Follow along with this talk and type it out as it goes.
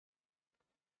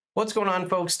What's going on,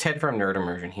 folks? Ted from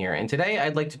Immersion here, and today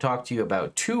I'd like to talk to you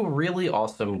about two really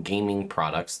awesome gaming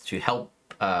products to help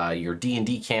your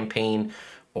D&D campaign,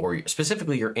 or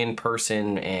specifically your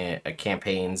in-person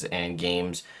campaigns and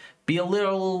games, be a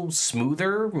little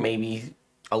smoother, maybe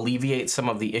alleviate some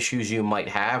of the issues you might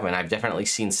have, and I've definitely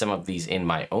seen some of these in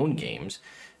my own games.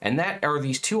 And that are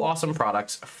these two awesome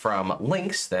products from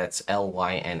Lynx, that's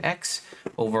Lynx,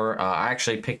 over, I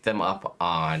actually picked them up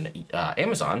on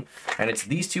Amazon, and it's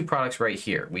these two products right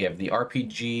here. We have the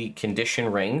RPG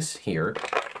condition rings here,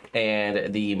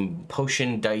 and the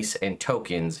potion dice and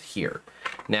tokens here.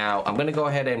 Now, I'm going to go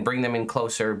ahead and bring them in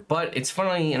closer, but it's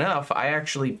funny enough, I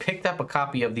actually picked up a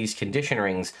copy of these condition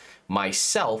rings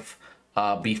myself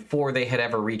before they had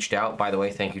ever reached out. By the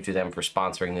way, thank you to them for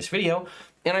sponsoring this video.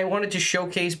 And I wanted to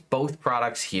showcase both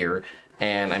products here.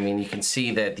 And I mean, you can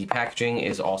see that the packaging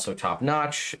is also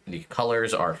top-notch. The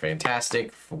colors are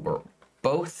fantastic for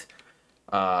both.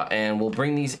 And we'll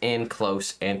bring these in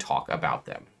close and talk about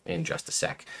them in just a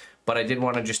sec. But I did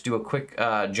want to just do a quick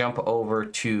jump over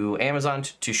to Amazon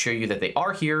to show you that they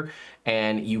are here,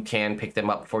 and you can pick them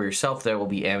up for yourself. There will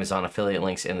be Amazon affiliate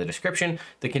links in the description.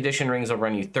 The condition rings will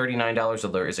run you $39, although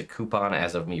there is a coupon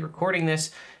as of me recording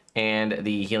this, and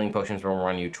the healing potions will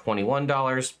run you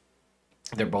 $21.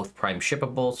 They're both Prime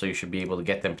shippable, so you should be able to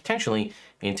get them potentially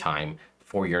in time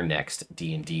for your next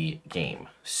D&D game.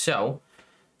 So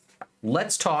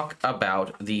let's talk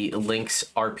about the Lynx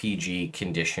RPG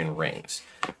condition rings.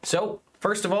 So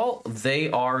first of all,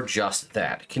 they are just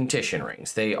that, condition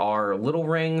rings. They are little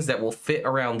rings that will fit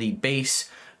around the base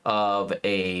of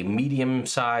a medium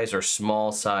size or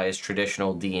small size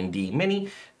traditional D&D mini.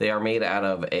 They are made out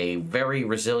of a very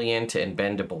resilient and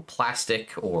bendable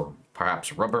plastic or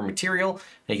perhaps rubber material.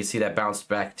 And you can see that bounced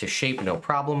back to shape, no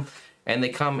problem. And they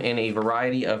come in a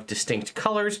variety of distinct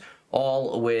colors,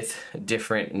 all with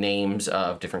different names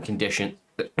of different condition,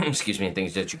 excuse me, and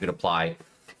things that you could apply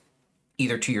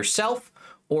either to yourself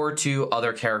or to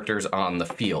other characters on the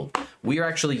field. We are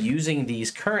actually using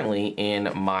these currently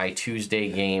in my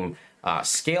Tuesday game,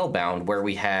 Scalebound, where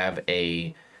we have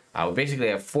we basically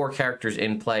have 4 characters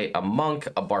in play: a monk,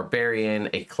 a barbarian,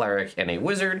 a cleric, and a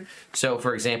wizard. So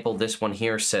for example, this one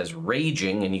here says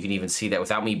raging, and you can even see that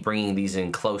without me bringing these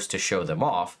in close to show them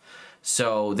off.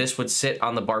 So this would sit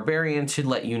on the barbarian to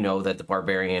let you know that the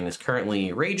barbarian is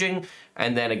currently raging,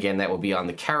 and then again that will be on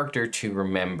the character to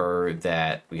remember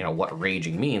that, you know, what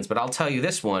raging means. But I'll tell you,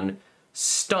 this one,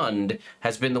 stunned,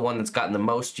 has been the one that's gotten the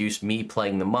most use, me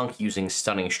playing the monk using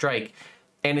stunning strike.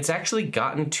 And it's actually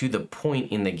gotten to the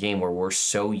point in the game where we're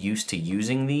so used to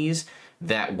using these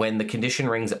that when the condition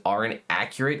rings aren't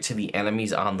accurate to the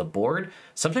enemies on the board,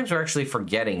 sometimes we're actually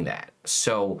forgetting that.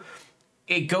 So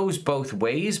it goes both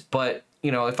ways, but,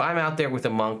 you know, if I'm out there with a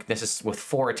monk, this is with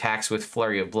 4 attacks with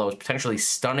flurry of blows, potentially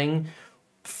stunning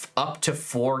up to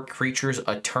 4 creatures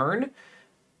a turn,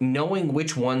 knowing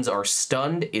which ones are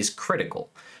stunned is critical.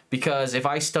 Because if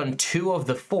I stun 2 of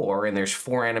the 4 and there's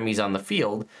 4 enemies on the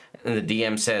field, and the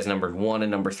DM says number 1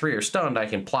 and number 3 are stunned, I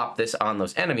can plop this on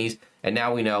those enemies, and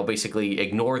now we know basically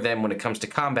ignore them when it comes to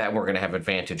combat, and we're going to have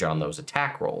advantage on those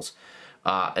attack rolls.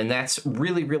 And that's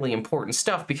really, really important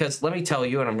stuff, because let me tell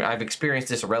you, and I've experienced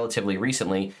this relatively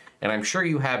recently, and I'm sure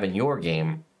you have in your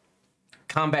game,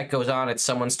 combat goes on, it's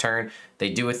someone's turn, they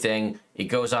do a thing, it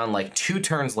goes on like 2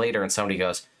 turns later, and somebody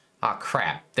goes, ah,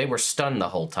 crap, they were stunned the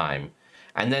whole time.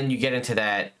 And then you get into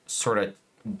that sort of,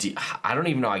 I don't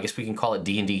even know, I guess we can call it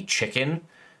D&D chicken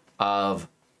of,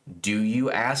 do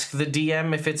you ask the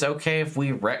DM if it's okay if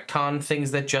we retcon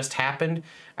things that just happened?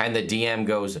 And the DM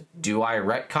goes, do I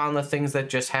retcon the things that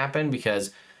just happened?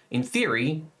 Because in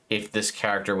theory, if this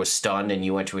character was stunned and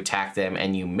you went to attack them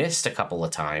and you missed a couple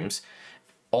of times,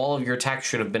 all of your attacks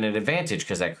should have been an advantage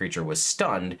because that creature was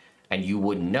stunned and you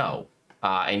wouldn't know.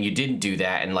 And you didn't do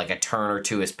that, and like a turn or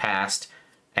 2 has passed,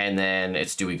 and then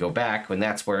it's do we go back? And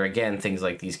that's where, again, things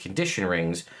like these condition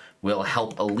rings will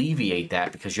help alleviate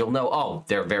that, because you'll know, oh,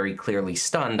 they're very clearly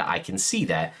stunned, I can see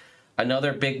that.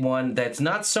 Another big one that's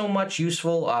not so much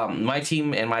useful, my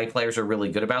team and my players are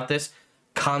really good about this.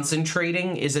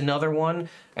 Concentrating is another one,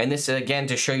 and this, again,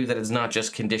 to show you that it's not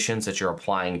just conditions that you're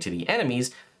applying to the enemies.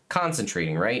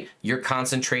 Concentrating, right? You're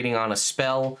concentrating on a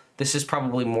spell. This is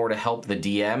probably more to help the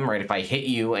DM, right? If I hit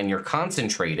you and you're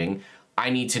concentrating, I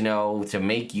need to know to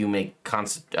make you make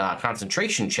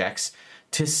concentration checks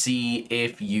to see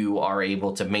if you are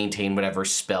able to maintain whatever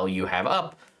spell you have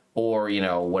up, or, you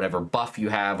know, whatever buff you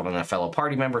have on a fellow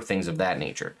party member, things of that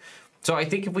nature. So I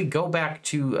think if we go back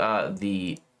to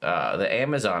the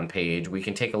Amazon page, we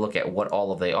can take a look at what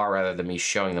all of they are rather than me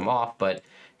showing them off. But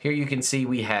Here you can see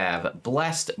we have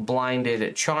Blessed,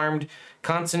 Blinded, Charmed,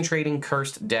 Concentrating,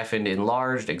 Cursed, Deafened,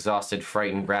 Enlarged, Exhausted,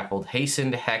 Frightened, Grappled,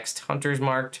 Hastened, Hexed, Hunter's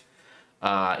Marked,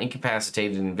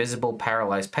 Incapacitated, Invisible,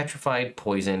 Paralyzed, Petrified,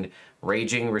 Poisoned,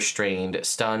 Raging, Restrained,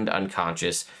 Stunned,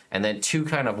 Unconscious, and then 2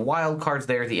 kind of wild cards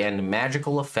there at the end,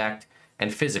 Magical Effect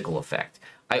and Physical Effect.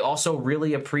 I also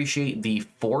really appreciate the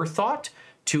forethought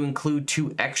to include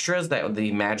 2 extras, that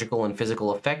the magical and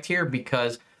physical effect here,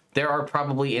 because there are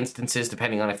probably instances,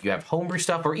 depending on if you have homebrew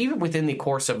stuff or even within the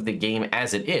course of the game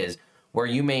as it is, where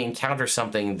you may encounter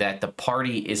something that the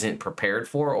party isn't prepared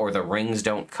for or the rings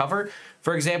don't cover.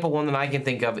 For example, one that I can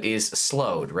think of is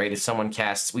Slowed, right? If someone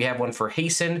casts, we have one for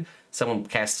Hasten, someone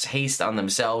casts Haste on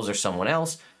themselves or someone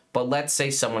else, but let's say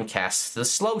someone casts the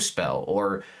Slow spell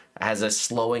or has a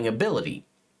slowing ability.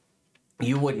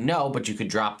 You wouldn't know, but you could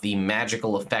drop the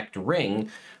magical effect ring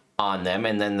on them,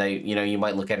 and then they, you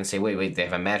might look at it and say, wait, they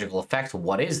have a magical effect.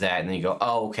 What is that? And then you go,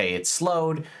 oh, okay, it's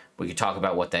slowed. We could talk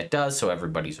about what that does so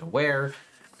everybody's aware.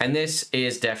 And this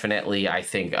is definitely, I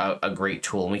think, a great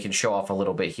tool. And we can show off a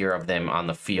little bit here of them on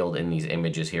the field in these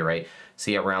images here, right?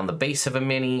 See around the base of a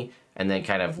mini, and then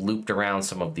kind of looped around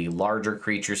some of the larger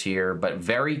creatures here, but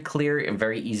very clear and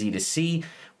very easy to see.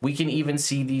 We can even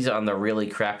see these on the really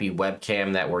crappy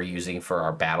webcam that we're using for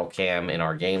our battle cam in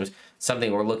our games,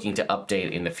 something we're looking to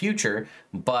update in the future.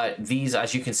 But these,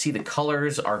 as you can see, the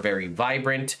colors are very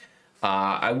vibrant.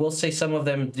 I will say some of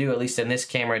them do, at least in this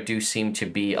camera, do seem to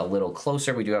be a little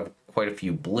closer. We do have quite a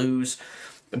few blues,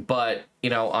 but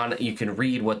you can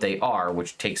read what they are,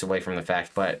 which takes away from the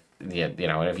fact. But yeah,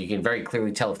 and if you can very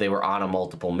clearly tell if they were on a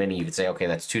multiple mini, you could say, okay,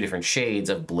 that's 2 different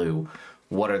shades of blue.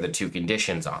 What are the 2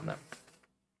 conditions on them?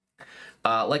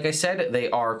 Like I said,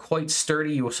 they are quite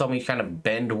sturdy. You saw me kind of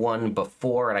bend one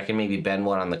before, and I can maybe bend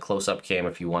one on the close-up cam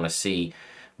if you want to see.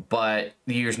 But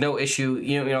there's no issue.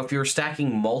 If you're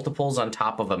stacking multiples on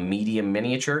top of a medium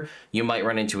miniature, you might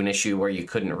run into an issue where you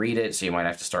couldn't read it, so you might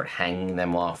have to start hanging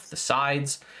them off the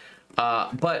sides.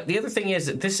 But the other thing is,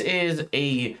 this is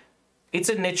it's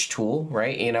a niche tool,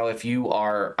 right? If you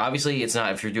are, obviously it's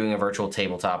not, if you're doing a virtual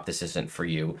tabletop, this isn't for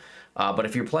you. But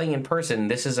if you're playing in person,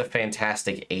 this is a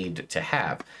fantastic aid to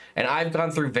have. And I've gone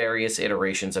through various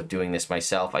iterations of doing this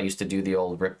myself. I used to do the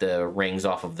old rip the rings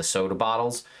off of the soda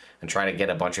bottles and try to get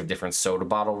a bunch of different soda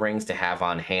bottle rings to have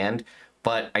on hand.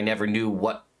 But I never knew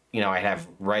what, I'd have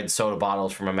red soda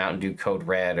bottles from a Mountain Dew Code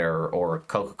Red or a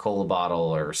Coca-Cola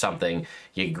bottle or something.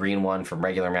 You get green one from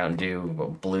regular Mountain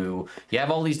Dew, blue. You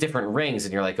have all these different rings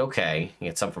and you're like, okay, you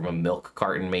get some from a milk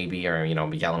carton maybe, or,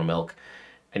 a gallon of milk.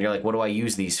 And you're like, what do I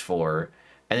use these for?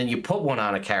 And then you put one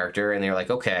on a character and they're like,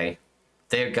 okay,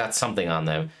 they've got something on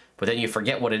them. But then you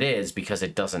forget what it is because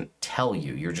it doesn't tell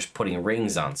you. You're just putting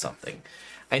rings on something.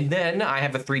 And then I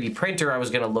have a 3D printer. I was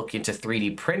going to look into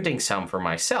 3D printing some for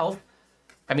myself.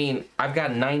 I mean, I've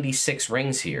got 96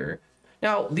 rings here.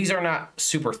 Now, these are not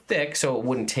super thick, so it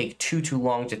wouldn't take too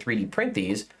long to 3D print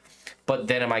these. But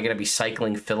then am I going to be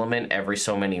cycling filament every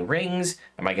so many rings?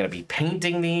 Am I going to be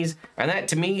painting these? And that,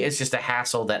 to me, is just a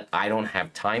hassle that I don't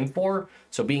have time for.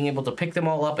 So being able to pick them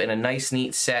all up in a nice,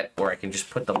 neat set where I can just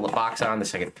put the box on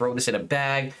this, I can throw this in a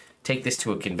bag, take this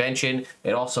to a convention.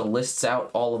 It also lists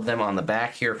out all of them on the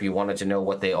back here if you wanted to know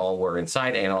what they all were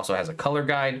inside, and also has a color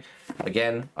guide,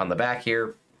 again, on the back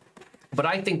here. But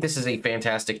I think this is a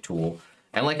fantastic tool.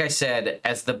 And like I said,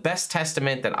 as the best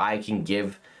testament that I can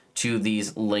give to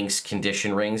these Lynx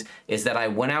condition rings is that I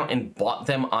went out and bought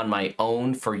them on my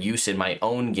own for use in my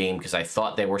own game because I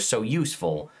thought they were so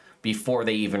useful before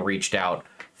they even reached out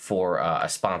for a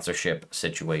sponsorship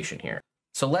situation here.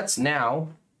 So let's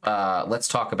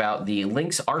talk about the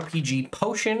Lynx RPG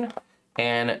potion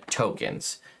and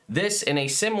tokens. This in a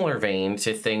similar vein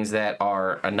to things that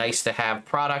are a nice to have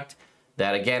product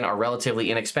that again are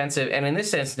relatively inexpensive, and in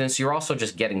this instance you're also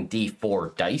just getting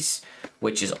D4 dice,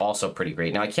 which is also pretty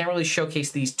great. Now I can't really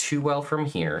showcase these too well from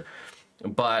here,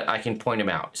 but I can point them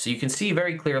out. So you can see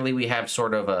very clearly we have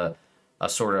sort of a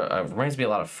reminds me a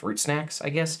lot of fruit snacks, I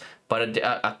guess, but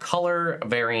a color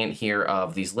variant here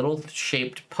of these little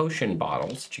shaped potion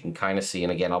bottles that you can kind of see,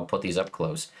 and again I'll put these up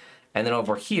close. And then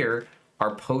over here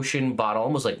are potion bottle,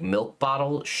 almost like milk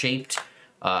bottle shaped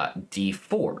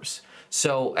D4s.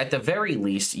 So at the very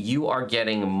least, you are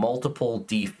getting multiple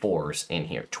D4s in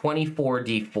here, 24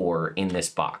 D4 in this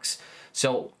box.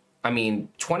 So, I mean,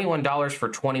 $21 for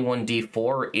 21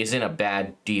 D4 isn't a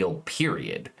bad deal,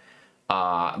 period,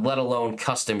 let alone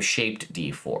custom-shaped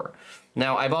D4.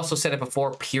 Now, I've also said it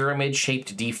before,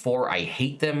 pyramid-shaped D4, I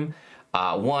hate them.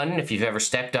 One, if you've ever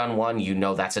stepped on one, you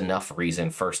know that's enough reason,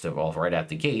 first of all, right at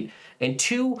the gate. And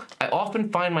two, I often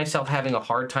find myself having a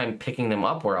hard time picking them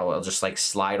up where I'll just like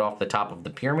slide off the top of the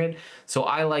pyramid. So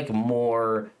I like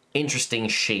more interesting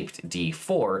shaped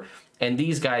D4, and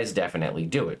these guys definitely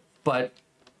do it. But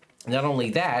not only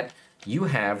that, you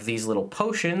have these little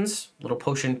potions, little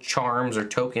potion charms or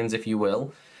tokens, if you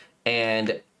will,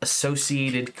 and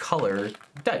associated color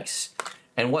dice.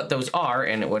 And what those are,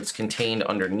 and what's contained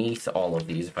underneath all of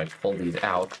these, if I pull these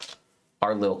out,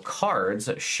 are little cards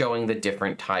showing the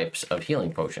different types of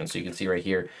healing potions. So you can see right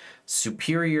here,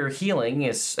 superior healing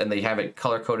is, and they have it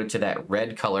color-coded to that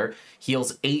red color,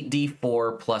 heals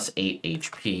 8d4 plus 8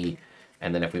 HP.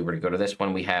 And then if we were to go to this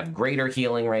one, we have greater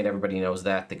healing, right? Everybody knows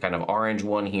that. The kind of orange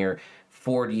one here,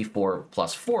 4d4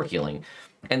 plus 4 healing.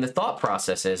 And the thought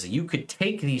process is you could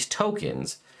take these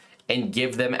tokens and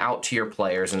give them out to your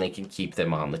players and they can keep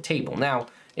them on the table. Now,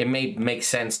 it may make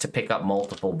sense to pick up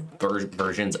multiple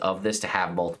versions of this to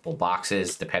have multiple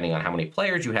boxes depending on how many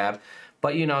players you have.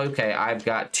 But you know, okay, I've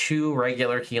got 2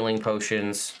 regular healing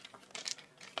potions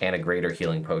and a greater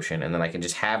healing potion. And then I can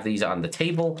just have these on the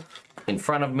table in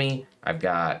front of me. I've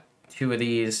got 2 of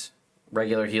these,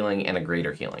 regular healing and a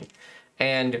greater healing.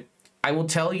 And I will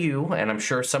tell you, and I'm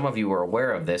sure some of you are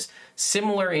aware of this,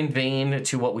 similar in vein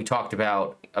to what we talked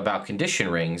about condition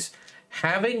rings,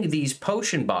 having these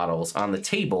potion bottles on the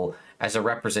table as a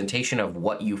representation of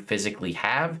what you physically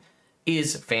have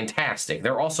is fantastic.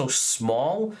 They're also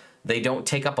small, they don't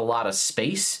take up a lot of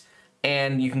space,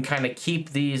 and you can kind of keep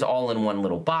these all in one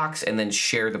little box and then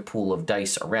share the pool of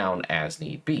dice around as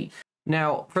need be.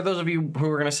 Now, for those of you who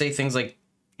are going to say things like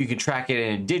you can track it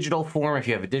in a digital form if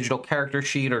you have a digital character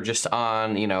sheet or just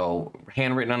on, you know,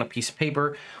 handwritten on a piece of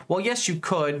paper. Well, yes, you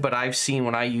could, but I've seen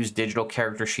when I use digital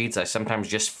character sheets, I sometimes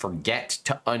just forget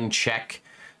to uncheck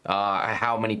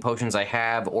how many potions I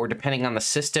have, or depending on the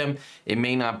system, it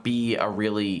may not be a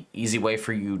really easy way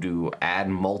for you to add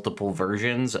multiple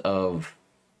versions of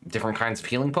different kinds of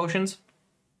healing potions.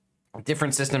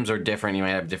 Different systems are different. You might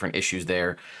have different issues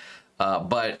there.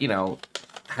 But, you know,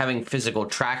 having physical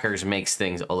trackers makes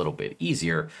things a little bit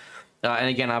easier. And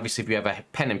again, obviously, if you have a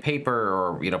pen and paper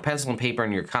or, you know, pencil and paper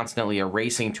and you're constantly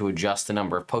erasing to adjust the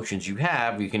number of potions you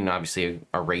have, you can obviously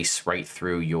erase right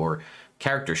through your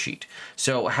character sheet.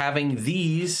 So having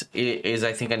these is,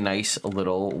 I think, a nice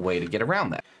little way to get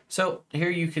around that. So here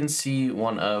you can see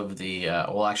one of the,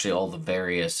 well, actually all the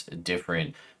various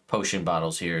different potion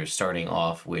bottles here, starting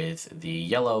off with the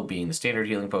yellow being the standard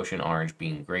healing potion, orange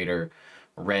being greater,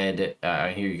 red,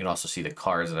 here you can also see the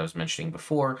cards that I was mentioning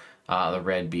before, the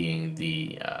red being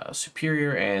the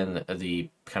superior and the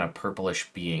kind of purplish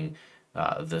being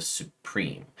the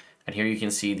supreme. And here you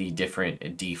can see the different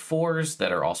D4s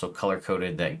that are also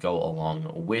color-coded that go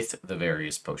along with the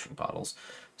various potion bottles.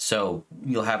 So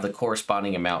you'll have the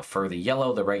corresponding amount for the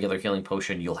yellow, the regular healing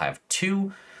potion, you'll have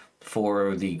 2.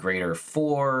 For the greater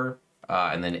 4,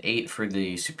 and then 8 for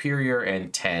the superior,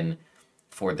 and 10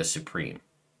 for the supreme.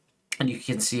 And you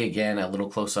can see again a little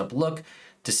close-up look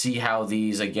to see how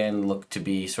these again look to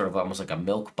be sort of almost like a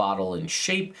milk bottle in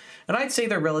shape. And I'd say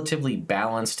they're relatively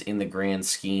balanced in the grand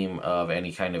scheme of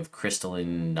any kind of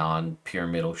crystalline,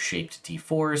 non-pyramidal shaped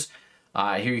D4s.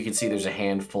 Here you can see there's a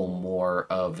handful more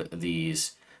of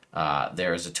these.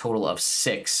 There's a total of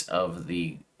 6 of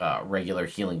the regular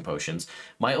healing potions.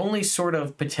 My only sort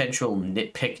of potential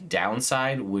nitpick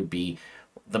downside would be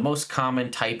the most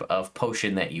common type of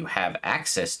potion that you have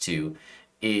access to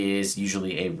is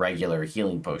usually a regular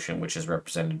healing potion, which is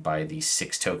represented by the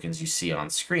 6 tokens you see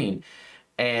on screen.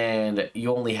 And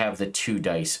you only have the 2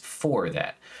 dice for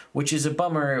that, which is a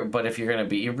bummer, but if you're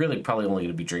you're really probably only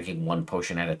going to be drinking 1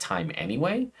 potion at a time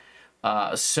anyway.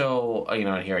 So, you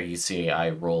know, here you see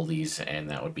I roll these and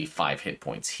that would be 5 hit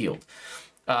points healed.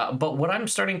 But what I'm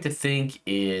starting to think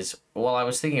is, well, I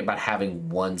was thinking about having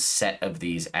 1 set of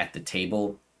these at the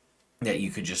table that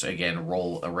you could just, again,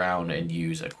 roll around and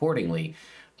use accordingly.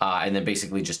 And then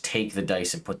basically just take the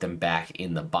dice and put them back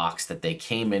in the box that they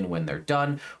came in when they're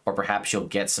done. Or perhaps you'll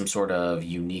get some sort of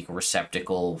unique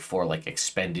receptacle for like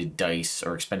expended dice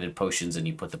or expended potions and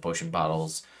you put the potion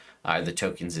bottles, the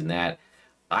tokens in that.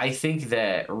 I think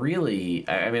that really,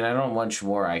 I mean, I don't know much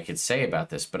more I could say about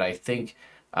this, but I think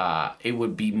it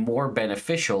would be more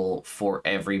beneficial for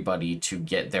everybody to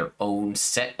get their own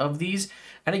set of these.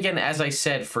 And again, as I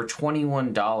said, for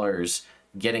 $21,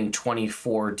 getting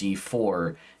 24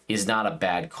 D4 is not a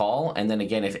bad call. And then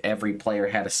again, if every player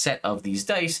had a set of these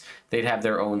dice, they'd have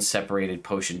their own separated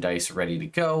potion dice ready to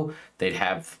go. They'd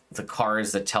have the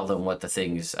cards that tell them what the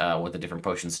things, what the different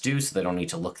potions do, so they don't need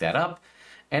to look that up.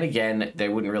 And again, they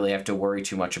wouldn't really have to worry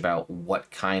too much about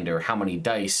what kind or how many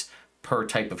dice per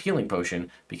type of healing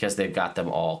potion because they've got them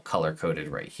all color-coded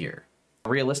right here.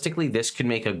 Realistically, this could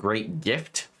make a great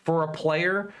gift for a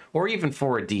player or even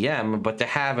for a DM, but to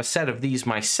have a set of these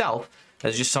myself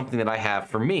is just something that I have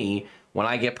for me. When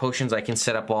I get potions, I can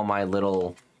set up all my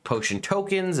little potion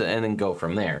tokens and then go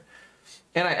from there.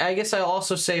 And I guess I'll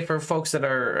also say for folks that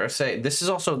are this is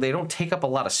also, they don't take up a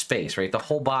lot of space, right? The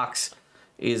whole box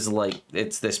is like,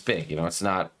 it's this big, you know, it's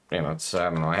not, you know, it's, I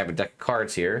don't know, I have a deck of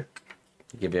cards here,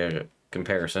 give you a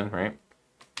comparison, right?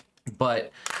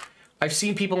 But I've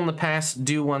seen people in the past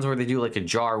do ones where they do like a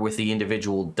jar with the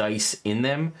individual dice in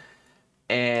them.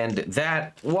 And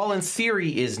that, while in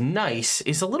theory is nice,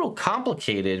 is a little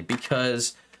complicated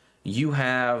because you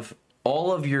have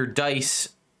all of your dice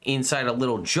inside a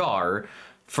little jar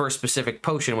for a specific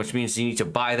potion, which means you need to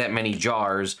buy that many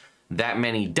jars, that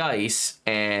many dice,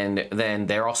 and then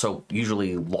they're also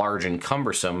usually large and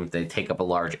cumbersome. They take up a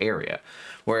large area.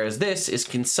 Whereas this is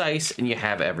concise and you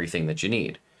have everything that you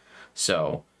need.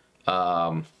 So,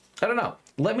 I don't know.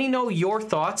 Let me know your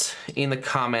thoughts in the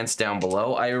comments down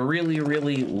below. I really,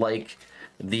 really like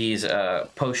these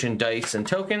potion dice and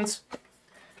tokens.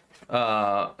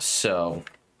 So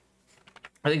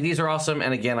I think these are awesome.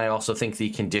 And again, I also think the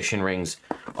condition rings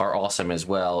are awesome as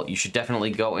well. You should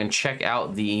definitely go and check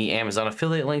out the Amazon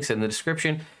affiliate links in the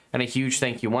description. And a huge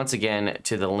thank you once again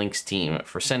to the Lynx team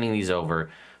for sending these over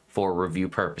for review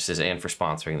purposes and for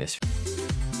sponsoring this.